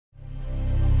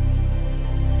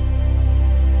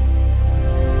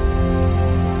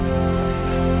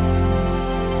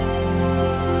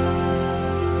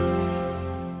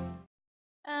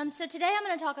So today I'm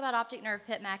going to talk about optic nerve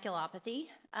pit maculopathy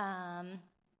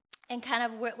and kind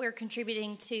of what we're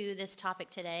contributing to this topic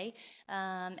today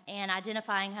and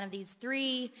identifying kind of these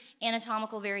three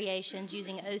anatomical variations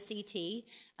using OCT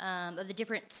of the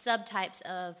different subtypes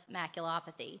of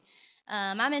maculopathy.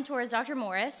 My mentor is Dr.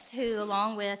 Morris, who,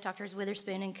 along with Drs.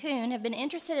 Witherspoon and Kuhn, have been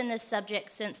interested in this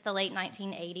subject since the late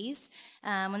 1980s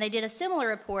when they did a similar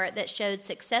report that showed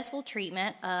successful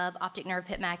treatment of optic nerve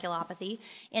pit maculopathy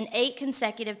in 8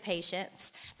 consecutive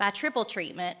patients by triple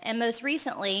treatment, and most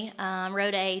recently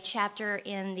wrote a chapter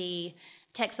in the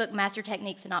textbook Master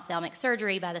Techniques in Ophthalmic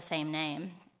Surgery by the same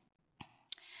name.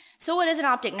 So what is an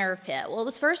optic nerve pit? Well, it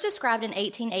was first described in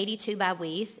 1882 by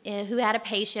Wyeth, who had a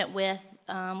patient with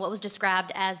what was described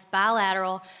as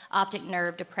bilateral optic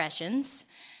nerve depressions.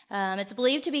 It's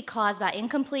believed to be caused by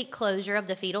incomplete closure of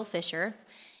the fetal fissure.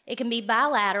 It can be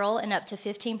bilateral in up to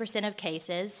 15% of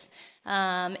cases.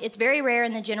 It's very rare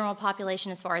in the general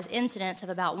population as far as incidence of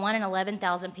about 1 in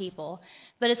 11,000 people,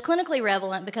 but it's clinically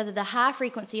prevalent because of the high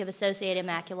frequency of associated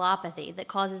maculopathy that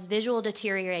causes visual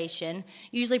deterioration,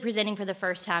 usually presenting for the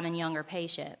first time in younger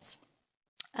patients.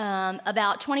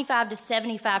 About 25 to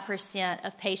 75%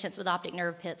 of patients with optic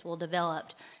nerve pits will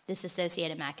develop this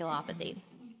associated maculopathy.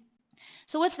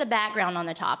 So what's the background on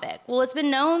the topic? Well, it's been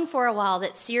known for a while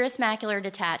that serous macular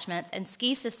detachments and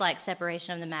schisis-like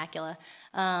separation of the macula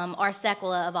are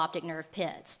sequelae of optic nerve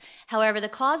pits. However, the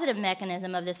causative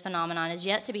mechanism of this phenomenon is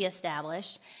yet to be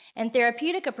established, and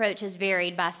therapeutic approach has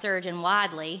varied by surgeon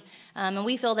widely, and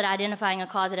we feel that identifying a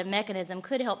causative mechanism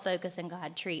could help focus and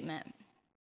guide treatment.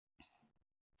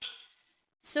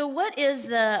 So what is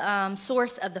the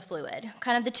source of the fluid?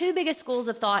 Kind of the two biggest schools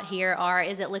of thought here are,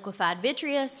 is it liquefied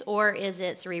vitreous or is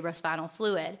it cerebrospinal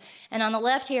fluid? And on the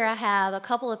left here I have a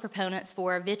couple of proponents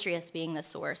for vitreous being the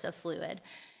source of fluid.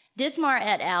 Dithmar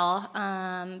et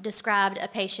al. Described a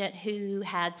patient who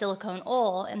had silicone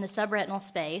oil in the subretinal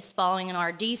space following an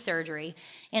RD surgery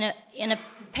in a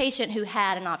patient who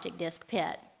had an optic disc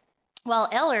pit, while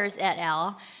Ehlers et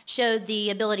al. Showed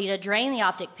the ability to drain the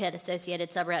optic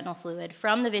pit-associated subretinal fluid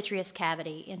from the vitreous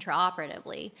cavity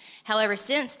intraoperatively. However,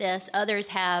 since this, others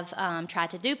have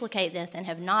tried to duplicate this and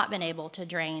have not been able to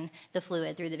drain the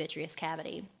fluid through the vitreous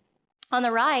cavity. On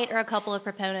the right are a couple of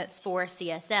proponents for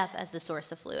CSF as the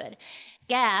source of fluid.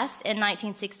 Gass, in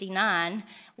 1969,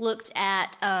 looked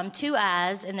at 2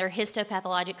 eyes in their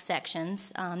histopathologic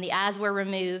sections. The eyes were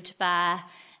removed by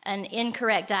an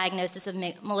incorrect diagnosis of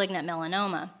malignant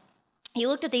melanoma. He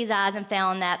looked at these eyes and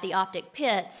found that the optic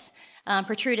pits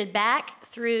protruded back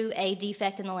through a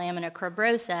defect in the lamina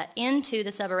cribrosa into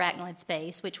the subarachnoid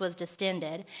space, which was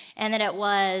distended, and that it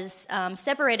was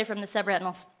separated from the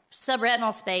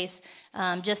subretinal space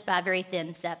just by very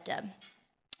thin septa.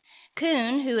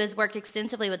 Kuhn, who has worked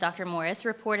extensively with Dr. Morris,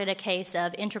 reported a case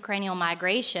of intracranial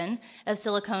migration of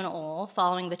silicone oil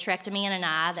following vitrectomy in an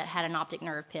eye that had an optic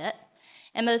nerve pit.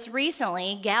 And most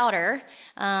recently, Gowder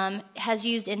has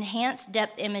used enhanced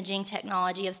depth imaging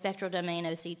technology of spectral domain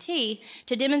OCT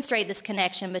to demonstrate this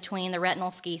connection between the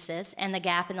retinal schisis and the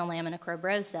gap in the lamina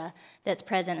cribrosa that's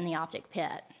present in the optic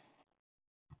pit.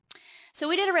 So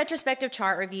we did a retrospective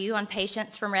chart review on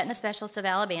patients from Retina Specialists of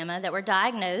Alabama that were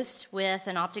diagnosed with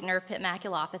an optic nerve pit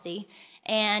maculopathy,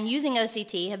 and using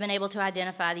OCT have been able to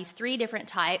identify these 3 different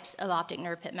types of optic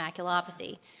nerve pit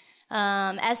maculopathy.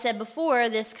 As said before,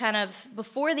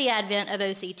 before the advent of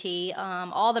OCT,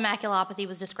 all the maculopathy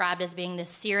was described as being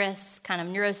this serous kind of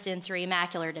neurosensory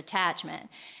macular detachment.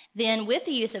 Then with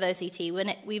the use of OCT,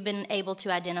 we've been able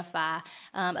to identify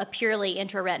a purely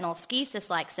intraretinal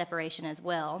schisis-like separation as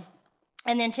well.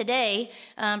 And then today,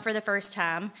 for the first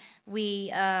time, we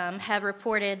have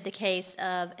reported the case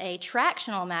of a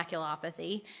tractional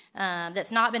maculopathy that's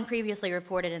not been previously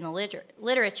reported in the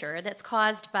literature that's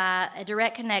caused by a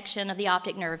direct connection of the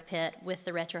optic nerve pit with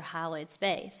the retrohyaloid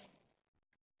space.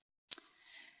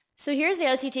 So here's the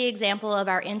OCT example of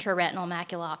our intraretinal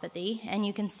maculopathy, and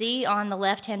you can see on the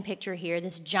left-hand picture here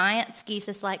this giant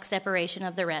schisis-like separation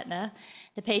of the retina.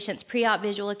 The patient's pre-op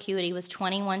visual acuity was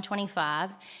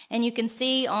 21/25, and you can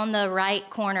see on the right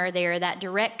corner there that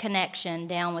direct connection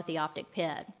down with the optic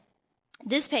pit.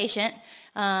 This patient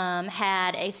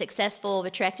had a successful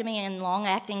vitrectomy and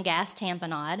long-acting gas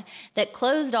tamponade that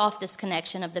closed off this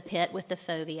connection of the pit with the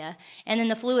fovea, and then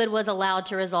the fluid was allowed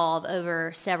to resolve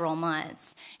over several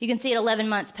months. You can see at 11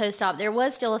 months post-op there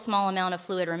was still a small amount of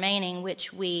fluid remaining,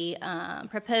 which we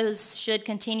propose should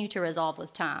continue to resolve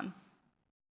with time.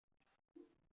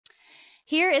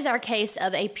 Here is our case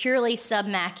of a purely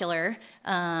submacular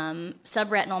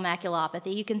subretinal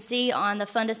maculopathy. You can see on the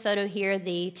fundus photo here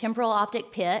the temporal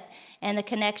optic pit and the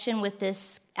connection with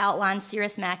this outlined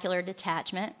serous macular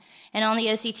detachment. And on the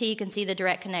OCT, you can see the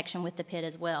direct connection with the pit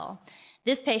as well.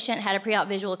 This patient had a pre-op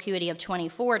visual acuity of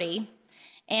 20/40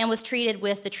 and was treated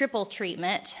with the triple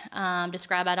treatment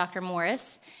described by Dr.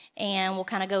 Morris, and we'll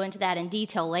kind of go into that in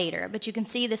detail later. But you can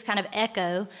see this kind of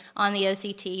echo on the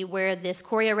OCT where this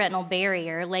chorioretinal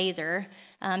barrier laser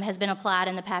has been applied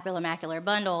in the papillomacular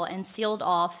bundle and sealed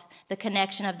off the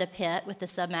connection of the pit with the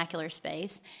submacular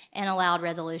space and allowed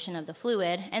resolution of the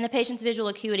fluid, and the patient's visual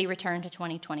acuity returned to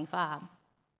 20/25.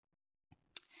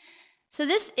 So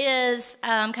this is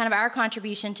kind of our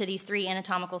contribution to these three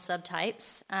anatomical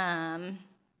subtypes.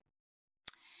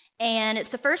 And it's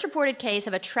the first reported case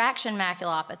of a traction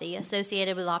maculopathy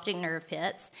associated with optic nerve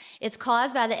pits. It's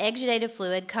caused by the exudative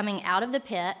fluid coming out of the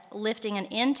pit, lifting an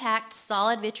intact,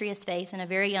 solid vitreous face in a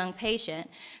very young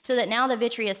patient, so that now the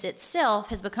vitreous itself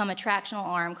has become a tractional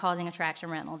arm, causing a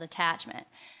traction retinal detachment.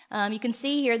 You can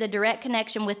see here the direct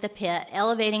connection with the pit,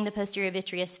 elevating the posterior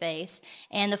vitreous face,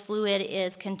 and the fluid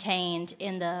is contained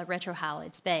in the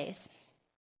retrohyaloid space.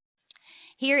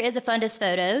 Here is a fundus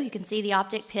photo. You can see the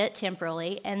optic pit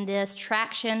temporally and this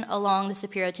traction along the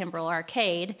superiotemporal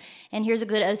arcade. And here's a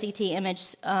good OCT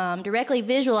image directly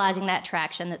visualizing that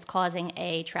traction that's causing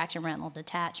a traction retinal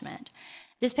detachment.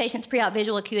 This patient's pre-op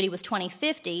visual acuity was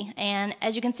 20/50, and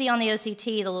as you can see on the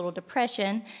OCT, the little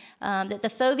depression, that the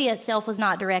fovea itself was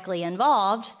not directly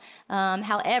involved.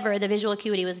 However, the visual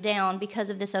acuity was down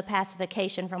because of this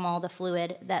opacification from all the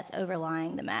fluid that's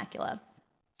overlying the macula.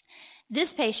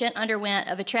 This patient underwent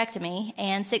a vitrectomy,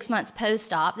 and 6 months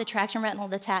post-op, the traction retinal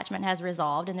detachment has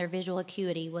resolved, and their visual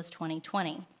acuity was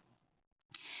 20/20.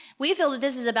 We feel that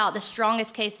this is about the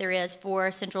strongest case there is for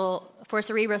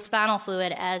cerebrospinal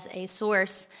fluid as a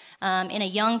source in a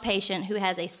young patient who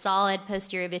has a solid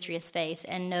posterior vitreous face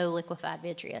and no liquefied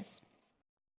vitreous.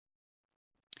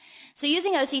 So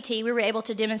using OCT, we were able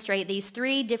to demonstrate these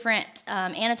three different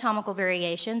anatomical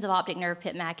variations of optic nerve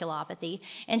pit maculopathy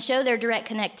and show their direct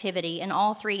connectivity in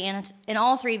all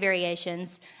three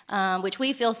variations, which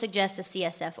we feel suggests a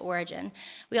CSF origin.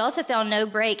 We also found no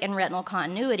break in retinal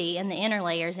continuity in the inner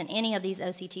layers in any of these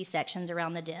OCT sections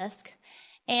around the disc.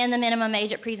 And the minimum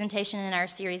age at presentation in our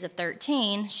series of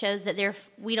 13 shows that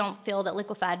we don't feel that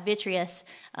liquefied vitreous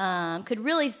could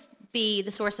really be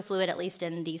the source of fluid, at least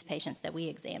in these patients that we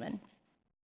examined.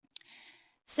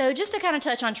 So just to kind of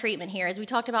touch on treatment here, as we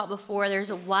talked about before, there's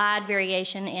a wide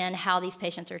variation in how these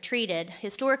patients are treated.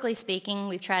 Historically speaking,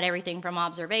 we've tried everything from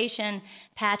observation,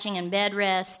 patching and bed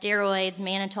rest, steroids,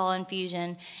 mannitol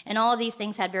infusion, and all of these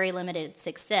things had very limited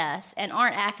success and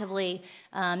aren't actively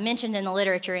mentioned in the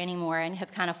literature anymore and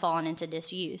have kind of fallen into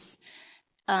disuse.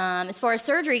 As far as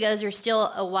surgery goes, there's still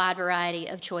a wide variety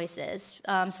of choices.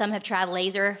 Some have tried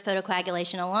laser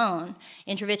photocoagulation alone,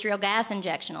 intravitreal gas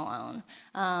injection alone.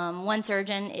 One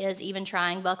surgeon is even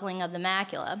trying buckling of the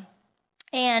macula.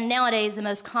 And nowadays, the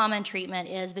most common treatment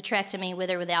is vitrectomy with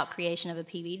or without creation of a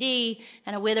PVD,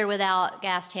 and a with or without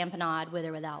gas tamponade, with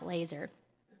or without laser.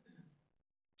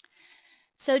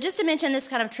 So just to mention this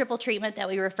kind of triple treatment that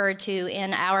we referred to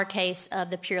in our case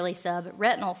of the purely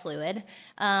subretinal fluid,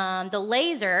 the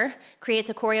laser creates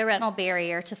a chorioretinal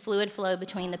barrier to fluid flow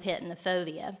between the pit and the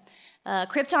fovea.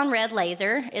 Krypton red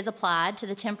laser is applied to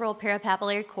the temporal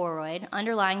parapapillary choroid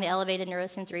underlying the elevated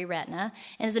neurosensory retina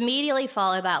and is immediately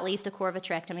followed by at least a core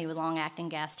vitrectomy with long-acting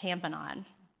gas tamponade.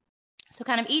 So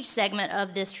kind of each segment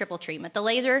of this triple treatment. The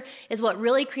laser is what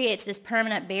really creates this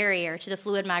permanent barrier to the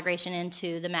fluid migration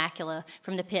into the macula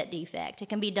from the pit defect. It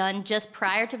can be done just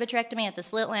prior to vitrectomy at the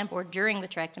slit lamp or during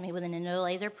vitrectomy with an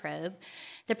endolaser probe.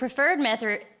 The preferred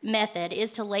method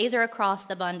is to laser across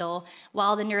the bundle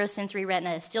while the neurosensory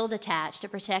retina is still detached to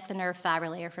protect the nerve fiber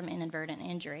layer from inadvertent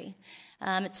injury.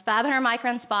 It's 500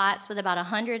 micron spots with about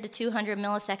 100 to 200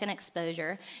 millisecond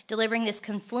exposure, delivering this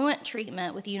confluent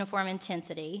treatment with uniform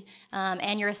intensity,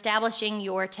 and you're establishing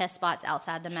your test spots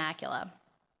outside the macula.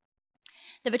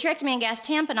 The vitrectomy and gas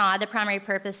tamponade, the primary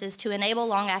purpose is to enable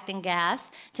long-acting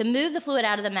gas to move the fluid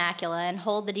out of the macula and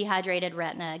hold the dehydrated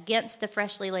retina against the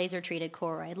freshly laser-treated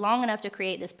choroid long enough to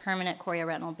create this permanent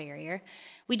chorioretinal barrier.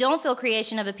 We don't feel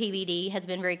creation of a PVD has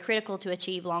been very critical to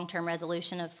achieve long-term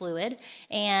resolution of fluid,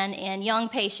 and in young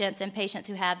patients and patients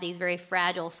who have these very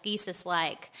fragile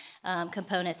schisis-like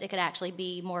components, it could actually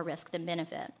be more risk than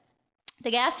benefit. The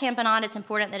gas tamponade, it's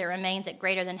important that it remains at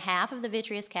greater than half of the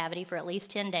vitreous cavity for at least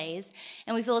 10 days,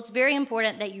 and we feel it's very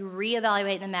important that you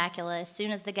reevaluate the macula as soon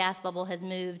as the gas bubble has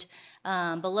moved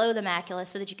below the macula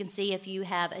so that you can see if you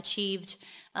have achieved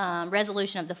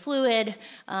resolution of the fluid,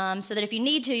 so that if you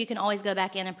need to, you can always go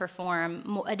back in and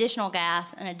perform additional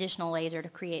gas and additional laser to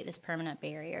create this permanent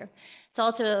barrier. It's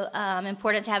also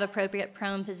important to have appropriate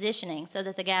prone positioning so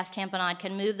that the gas tamponade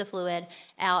can move the fluid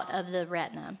out of the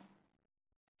retina.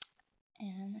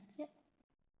 And that's it.